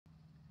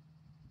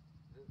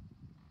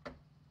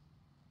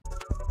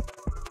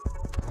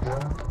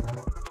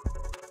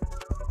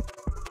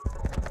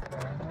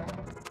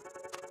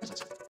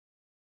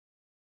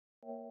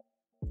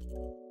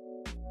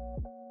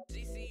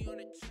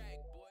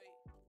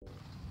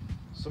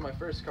So my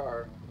first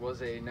car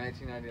was a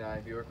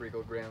 1999 Buick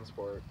Regal Grand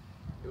Sport.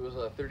 It was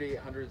a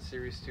 3800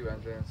 Series 2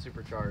 engine,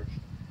 supercharged,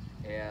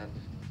 and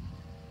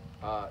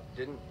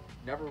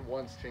never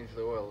once changed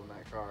the oil in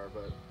that car,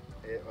 but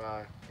it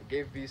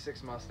gave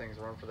V6 Mustangs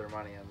a run for their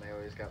money, and they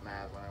always got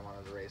mad when I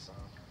wanted to race them.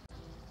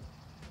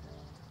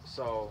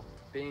 So,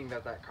 being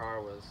that that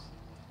car was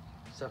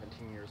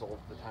 17 years old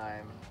at the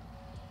time,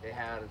 it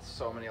had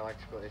so many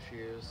electrical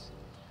issues.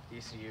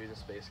 ECU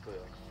just basically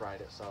like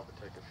fried itself and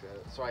took a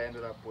shit. So I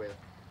ended up with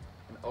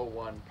an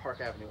 01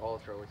 Park Avenue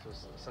Ultra, which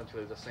was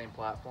essentially the same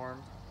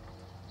platform,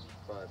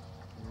 but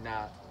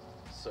not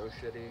so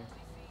shitty.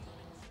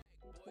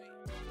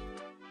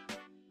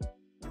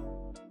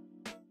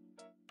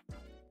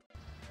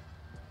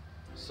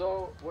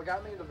 So what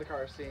got me into the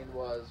car scene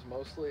was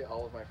mostly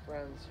all of my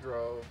friends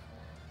drove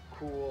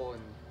cool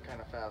and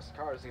kind of fast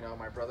cars. You know,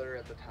 my brother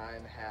at the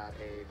time had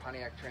a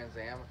Pontiac Trans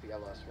Am with the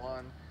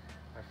LS1.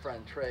 My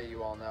friend Trey,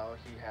 you all know,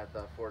 he had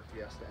the Ford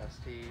Fiesta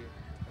ST.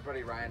 My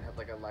buddy Ryan had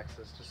like a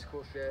Lexus, just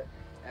cool shit.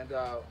 And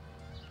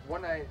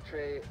one night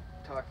Trey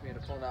talked me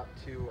into pulling up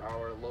to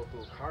our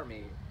local car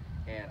meet,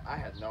 and I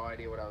had no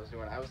idea what I was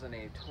doing. I was in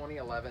a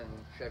 2011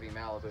 Chevy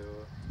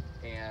Malibu,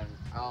 and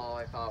all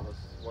I thought was,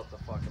 what the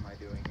fuck am I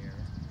doing here?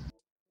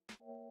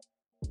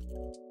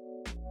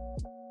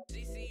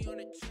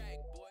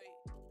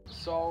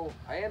 So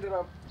I ended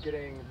up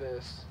getting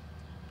this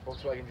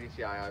Volkswagen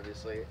GTI,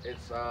 obviously.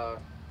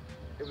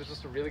 It was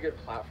just a really good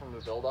platform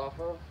to build off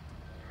of.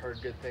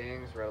 Heard good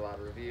things, read a lot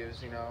of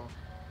reviews, you know,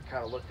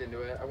 kind of looked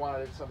into it. I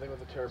wanted something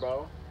with a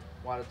turbo,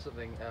 wanted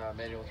something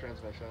manual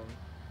transmission,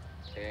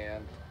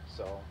 and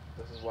so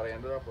this is what I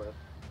ended up with.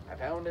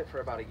 I've owned it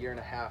for about a year and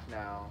a half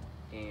now,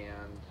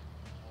 and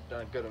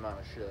done a good amount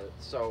of shit.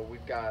 So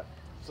we've got,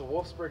 it's a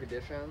Wolfsburg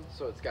edition,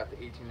 so it's got the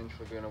 18-inch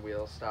Laguna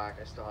wheels stock.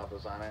 I still have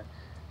those on it.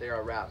 They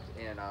are wrapped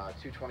in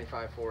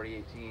 225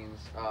 40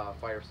 18s,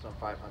 Firestone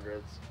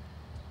 500s.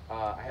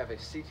 I have a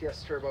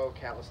CTS turbo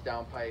catless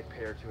downpipe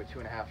paired to a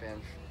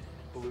 2.5-inch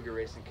Beluga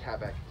Racing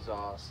catback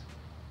exhaust.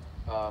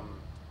 I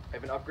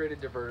have an upgraded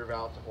diverter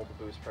valve to hold the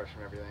boost pressure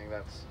and everything.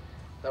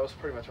 That was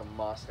pretty much a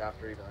must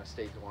after even a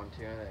stage 1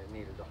 tune. It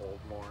needed to hold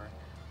more.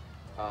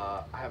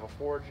 I have a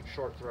Ford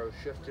short throw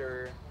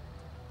shifter,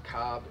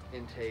 Cobb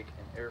intake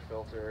and air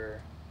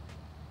filter.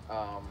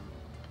 I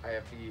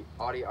have the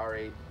Audi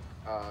R8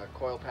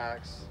 coil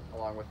packs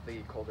along with the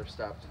colder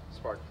stepped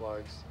spark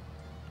plugs.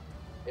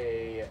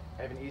 I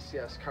have an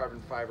ECS carbon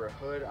fiber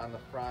hood on the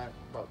front,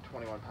 about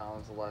 21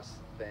 pounds less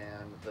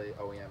than the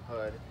OEM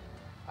hood.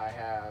 I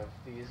have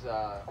these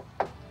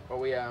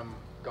OEM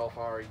Gulf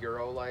R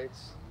Euro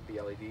lights, the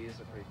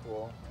LEDs are pretty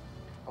cool,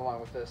 along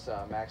with this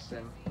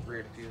Maxton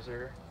rear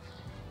diffuser,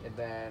 and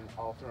then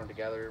all thrown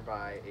together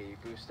by a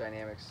Boost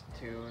Dynamics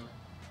tune,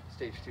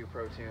 Stage 2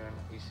 Pro Tune,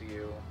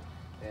 ECU,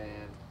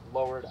 and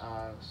lowered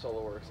on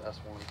SoloWorks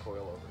S1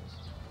 coilovers.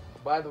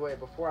 By the way,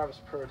 before I was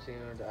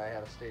pro-tuned, I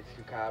had a Stage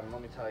 2 Cobb, and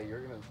let me tell you,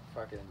 you're gonna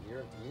fucking,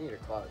 you need a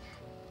clutch.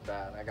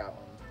 Bad, I got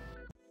one.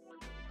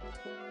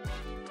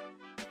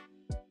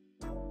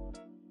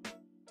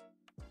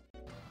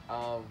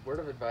 Word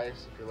of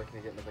advice if you're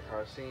looking to get into the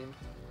car scene,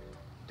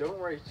 don't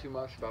worry too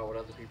much about what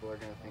other people are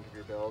gonna think of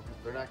your build.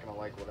 They're not gonna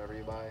like whatever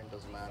you buy, it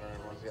doesn't matter,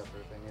 everyone's got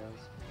their opinions.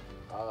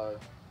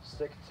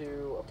 Stick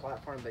to a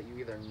platform that you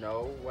either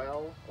know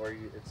well, or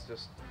it's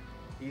just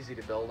easy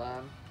to build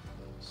on.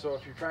 So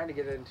if you're trying to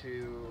get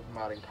into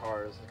modding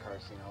cars, the car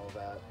scene, all of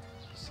that,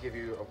 just to give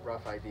you a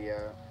rough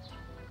idea,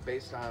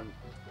 based on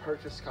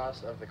purchase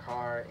cost of the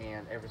car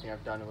and everything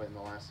I've done to it in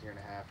the last year and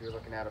a half, you're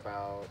looking at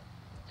about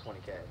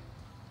 $20K.